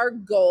 Our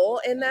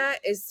goal in that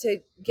is to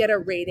get a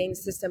rating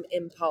system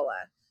in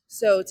Paula.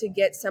 So to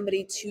get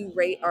somebody to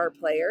rate our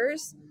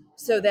players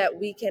so that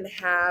we can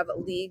have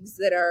leagues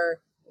that are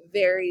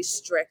very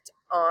strict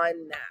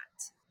on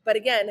that. But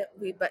again,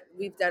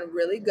 we've done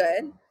really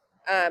good.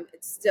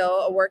 It's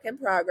still a work in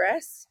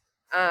progress.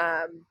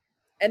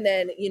 And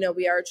then, what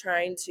we're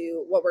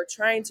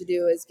trying to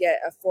do is get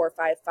a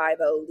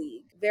 4.550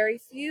 league. Very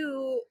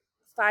few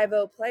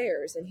 5.0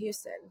 players in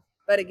Houston.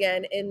 But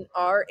again, in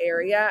our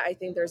area, I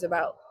think there's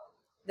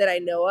that I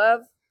know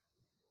of,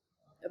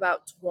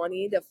 about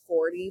 20 to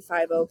 40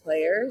 5.0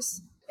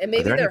 players. And Are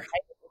maybe there any? they're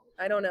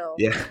hyping. I don't know.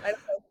 Yeah. I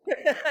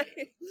don't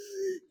know.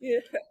 Yeah.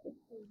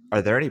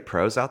 Are there any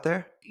pros out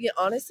there? Yeah,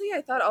 honestly,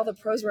 I thought all the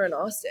pros were in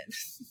Austin.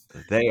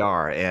 They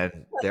are,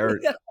 and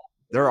Yeah,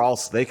 they're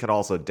also they could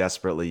also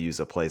desperately use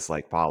a place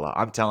like Pala.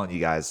 I'm telling you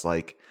guys,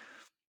 like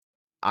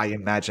I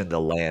imagine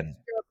the land.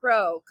 you're a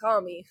pro.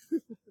 Call me.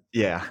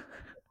 Yeah.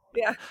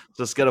 Yeah.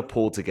 Just get a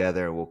pool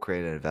together and we'll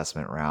create an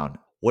investment round.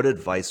 What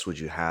advice would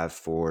you have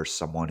for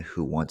someone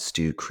who wants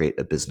to create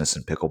a business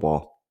in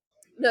pickleball?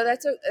 No,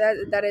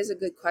 that is a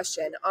good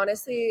question.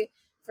 Honestly,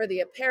 for the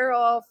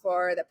apparel,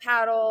 for the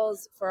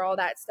paddles, for all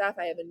that stuff,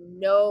 I have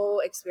no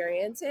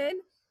experience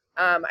in.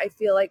 I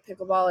feel like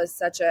pickleball is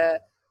such a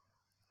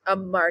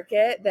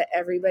market that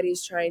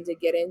everybody's trying to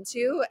get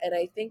into, and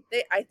I think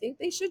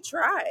they should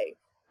try.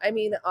 I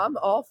mean, I'm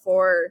all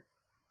for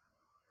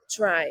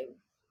trying.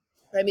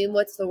 I mean,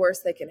 what's the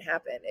worst that can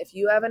happen? If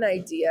you have an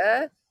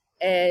idea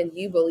and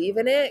you believe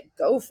in it,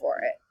 go for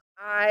it.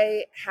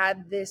 I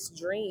had this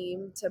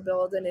dream to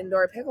build an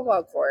indoor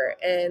pickleball court,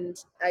 and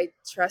I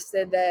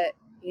trusted that,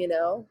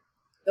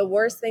 the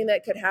worst thing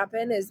that could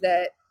happen is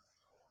that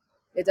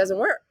it doesn't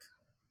work.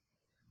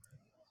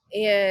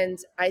 And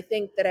I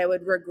think that I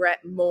would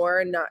regret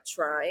more not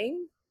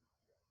trying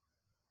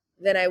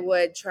than I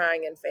would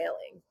trying and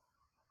failing,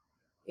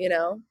 you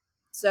know?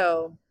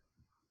 So,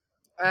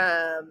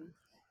 um,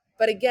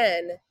 but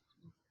again,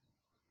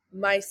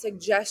 my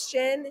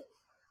suggestion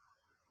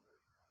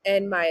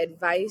and my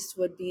advice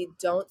would be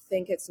don't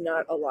think it's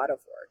not a lot of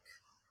work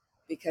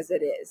because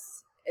it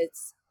is.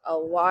 It's a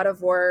lot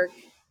of work.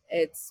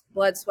 It's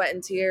blood, sweat,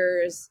 and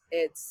tears.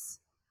 It's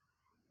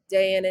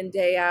day in and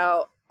day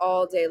out,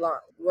 all day long.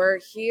 We're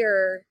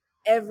here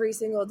every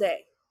single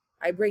day.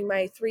 I bring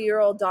my 3 year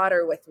old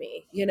daughter with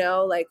me,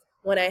 like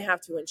when I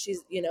have to, when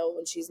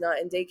when she's not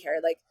in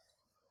daycare, like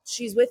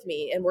she's with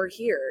me and we're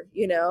here.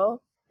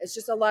 It's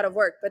just a lot of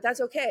work, but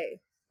that's okay,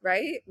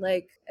 right?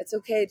 Like it's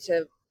okay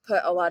to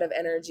put a lot of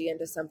energy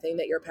into something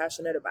that you're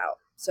passionate about.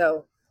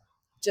 So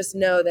just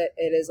know that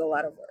it is a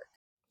lot of work.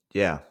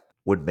 Yeah.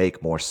 Would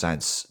make more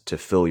sense to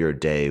fill your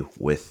day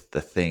with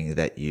the thing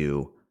that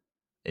you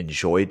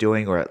enjoy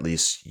doing, or at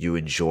least you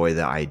enjoy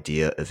the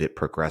idea of it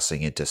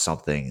progressing into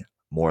something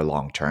more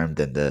long term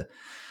than to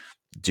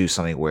do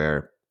something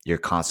where you're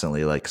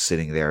constantly like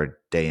sitting there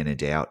day in and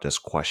day out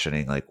just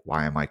questioning like,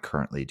 why am I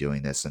currently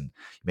doing this? And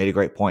you made a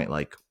great point,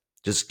 like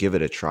just give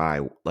it a try.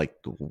 Like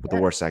the Yeah.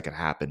 worst that can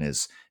happen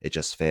is it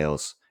just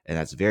fails. And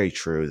that's very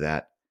true.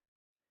 That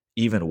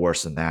even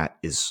worse than that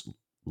is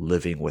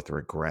living with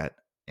regret.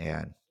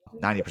 And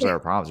 90% of our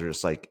problems are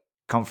just like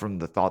come from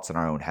the thoughts in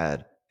our own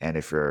head. And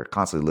if you're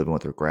constantly living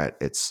with regret,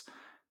 it's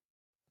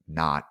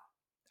not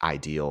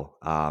ideal.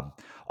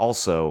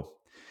 Also,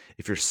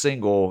 if you're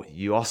single,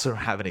 you also don't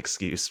have an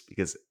excuse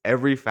because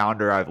every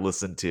founder I've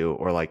listened to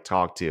or like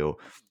talked to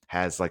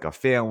has like a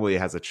family,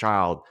 has a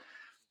child.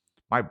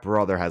 My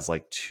brother has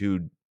like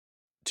two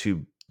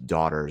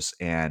daughters,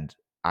 and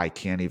I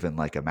can't even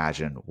like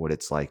imagine what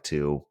it's like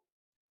to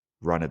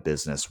run a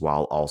business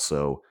while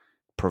also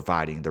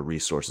providing the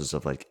resources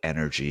of like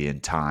energy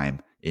and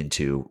time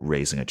into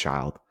raising a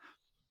child.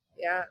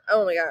 Yeah.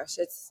 Oh my gosh.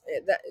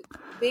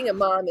 Being a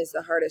mom is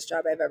the hardest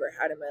job I've ever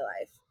had in my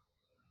life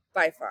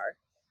by far.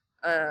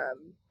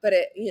 But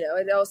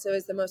it also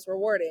is the most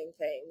rewarding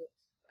thing.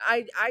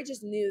 I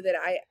just knew that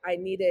I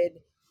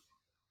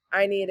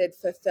needed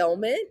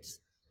fulfillment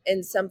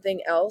in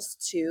something else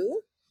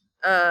too.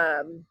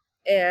 Um,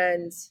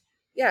 and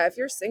yeah, if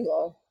you're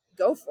single,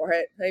 go for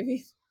it. I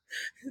mean,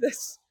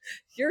 this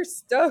you're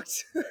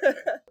stoked.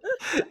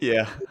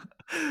 Yeah.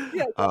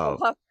 Yeah, you have a Um,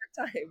 lot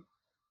more time.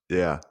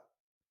 yeah.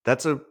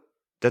 That's a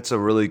that's a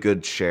really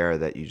good share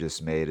that you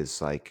just made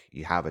is like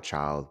you have a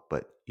child,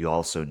 but you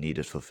also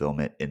needed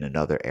fulfillment in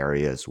another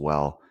area as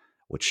well,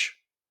 which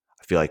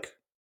I feel like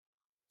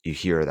you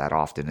hear that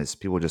often is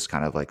people just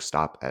kind of like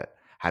stop at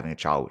having a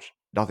child, which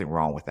nothing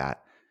wrong with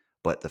that.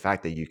 But the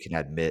fact that you can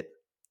admit,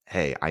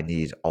 hey, I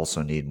need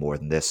more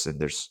than this, and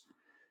there's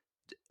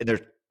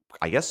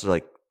I guess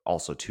like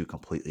also two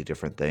completely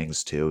different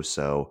things too.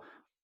 So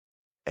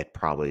it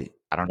probably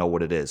I don't know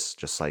what it is,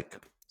 just like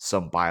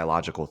some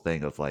biological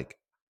thing of like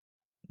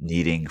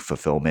needing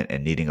fulfillment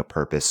and needing a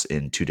purpose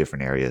in two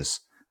different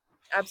areas.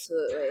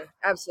 Absolutely.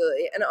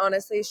 Absolutely. And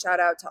honestly, shout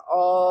out to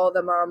all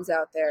the moms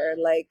out there.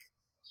 Like,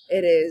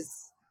 it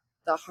is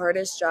the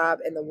hardest job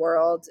in the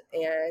world.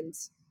 And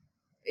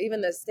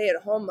even the stay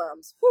at home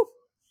moms, whew,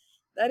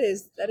 that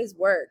is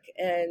work.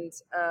 And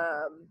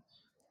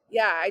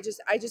yeah, I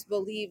just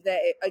believe that,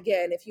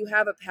 again, if you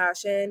have a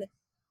passion,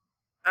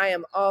 I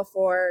am all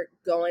for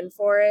going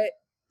for it,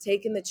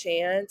 taking the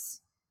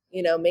chance,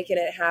 making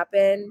it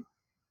happen.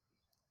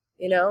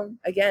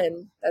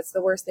 Again, that's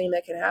the worst thing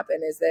that can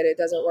happen is that it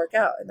doesn't work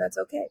out, and that's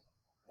okay.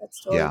 That's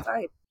totally Yeah.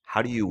 fine.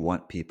 How do you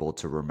want people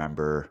to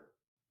remember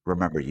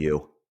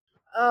you?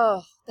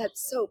 Oh,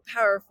 that's so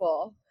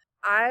powerful.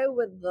 I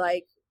would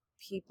like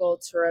people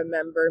to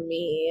remember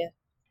me.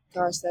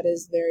 Gosh, that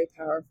is very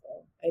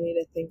powerful. I need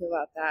to think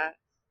about that.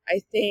 I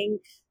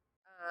think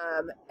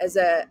as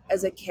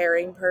a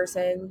caring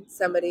person,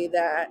 somebody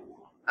that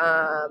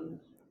um,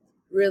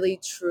 really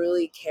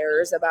truly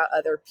cares about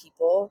other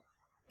people,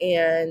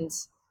 and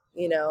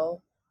you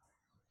know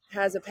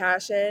has a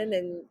passion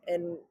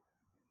and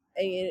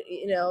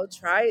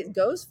try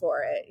goes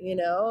for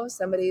it.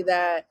 Somebody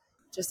that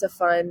just a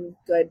fun,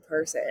 good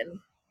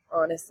person.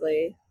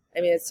 Honestly,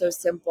 I mean, it's so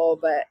simple,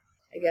 but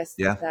I guess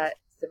Yeah. that's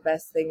the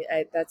best thing.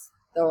 That's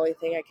the only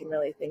thing I can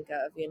really think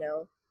of.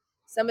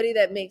 Somebody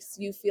that makes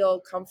you feel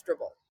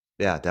comfortable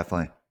Yeah,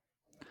 definitely.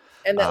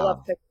 and that love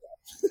Um,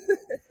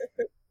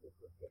 pickleball.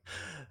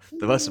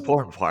 the most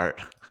important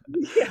part.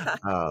 Yeah.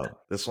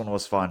 This one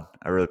was fun.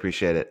 I really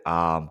appreciate it.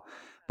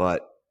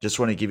 But just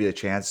want to give you a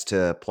chance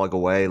to plug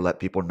away, let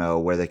people know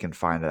where they can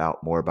find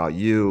out more about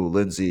you,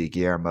 Lindsay,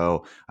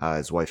 Guillermo,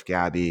 his wife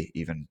Gabby,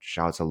 even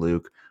shout out to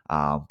Luke.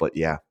 But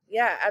yeah,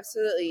 Yeah,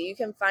 absolutely. You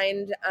can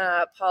find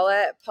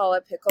Paula at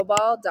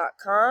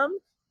paulapickleball.com.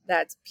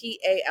 That's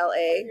Pala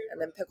and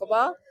then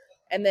pickleball.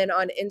 And then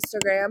on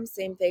Instagram,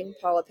 same thing,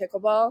 Paula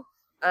Pickleball.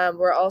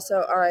 We're also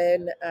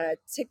on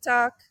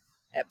TikTok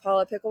at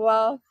Paula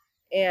Pickleball.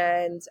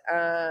 And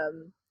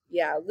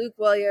yeah, Luke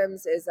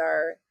Williams is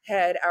our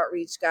head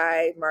outreach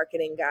guy,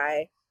 marketing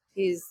guy.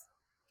 He's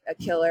a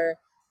killer.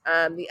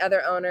 The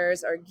other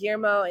owners are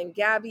Guillermo and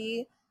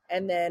Gabby.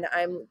 And then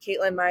I'm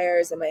Caitlin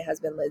Myers and my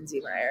husband, Lindsay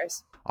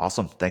Myers.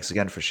 awesome. Thanks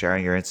again for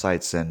sharing your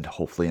insights and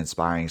hopefully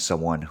inspiring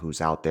someone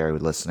who's out there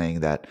listening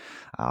that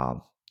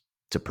um,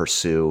 to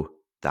pursue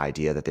the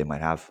idea that they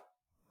might have.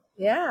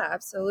 Yeah,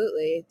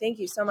 absolutely. Thank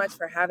you so much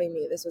for having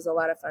me. This was a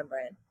lot of fun,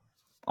 Brian.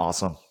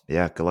 Awesome.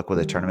 Yeah. Good luck with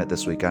the tournament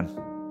this weekend.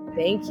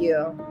 Thank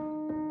you.